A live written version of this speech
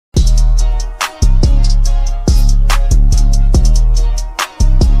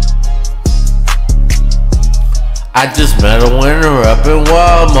I just met a winner up in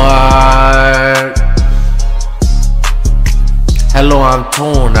Walmart. Hello, I'm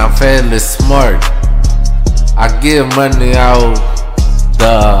Tune, I'm fairly smart. I give money out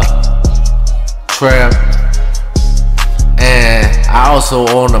the trap, and I also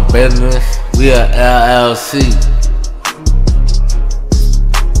own a business. We are LLC.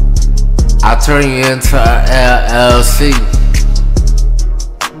 I turn you into a LLC.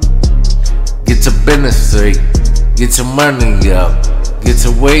 Get your business straight, get your money up, get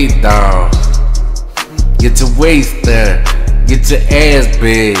your weight down, get your waist there, get your ass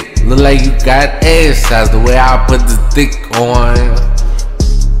big. Look like you got ass shots. The way I put this dick on,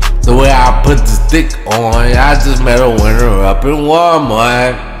 the way I put this dick on. I just met a winner up in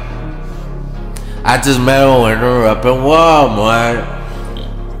Walmart. I just met a winner up in Walmart.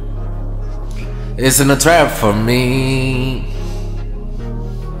 It's in a trap for me.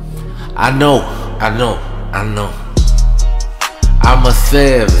 I know. I'm a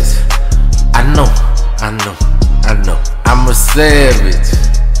savage. I know. I'm a savage.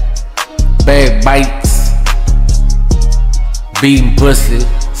 Bag bites, beating pussy,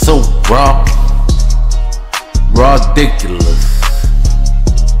 so raw, ridiculous.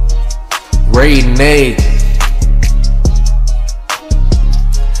 Raiding egg.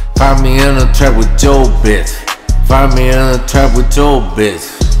 Find me in a trap with your bitch. Find me in a trap with your bitch.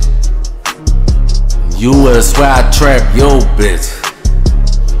 You would swear I trap your bitch.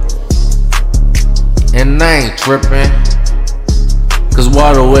 And I ain't trippin', cause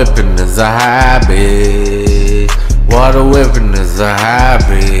water whipping is a hobby. Water whipping is a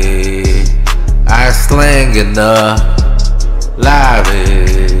hobby. I slang in the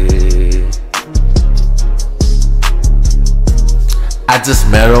lobby. I just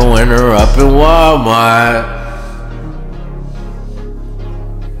met a winner up in Walmart.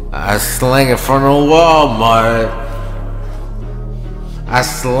 I slang in front of Walmart. I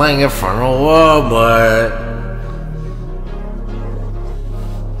slang in front of Walmart.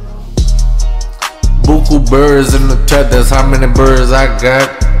 Buku birds in the trap, that's how many birds I got.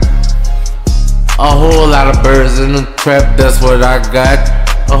 A whole lot of birds in the trap, that's what I got.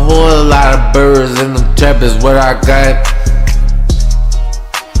 A whole lot of birds in the trap is what I got.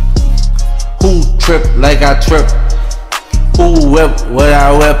 Who trip like I trip? Who whip what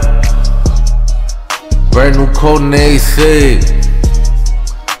I whip? Brand new Tunechi.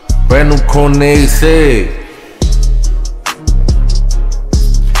 Brand new Tunechi.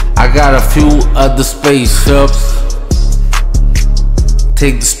 I got a few other spaceships.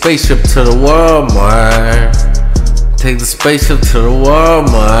 Take the spaceship to the Walmart. Take the spaceship to the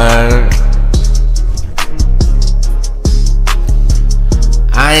Walmart.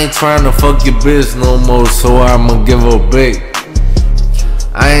 I ain't tryna fuck your bitch no more, so I'ma give her big.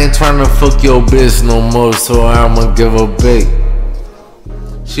 I ain't tryna fuck your bitch no more, so I'ma give her big.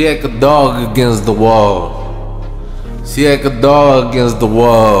 She act a dog against the wall. She act a dog against the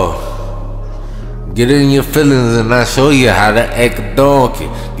wall. Get in your feelings and I'll show you how to act a donkey.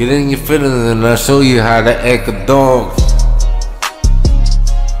 Get in your feelings and I'll show you how to act a donkey.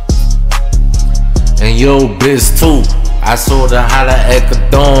 And yo bitch too. I showed her how to act a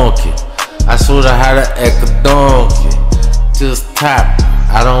donkey. I showed her how to act a donkey. Just tap.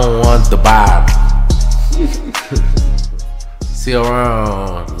 I don't want the bottom. See you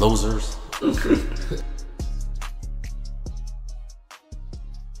around, losers.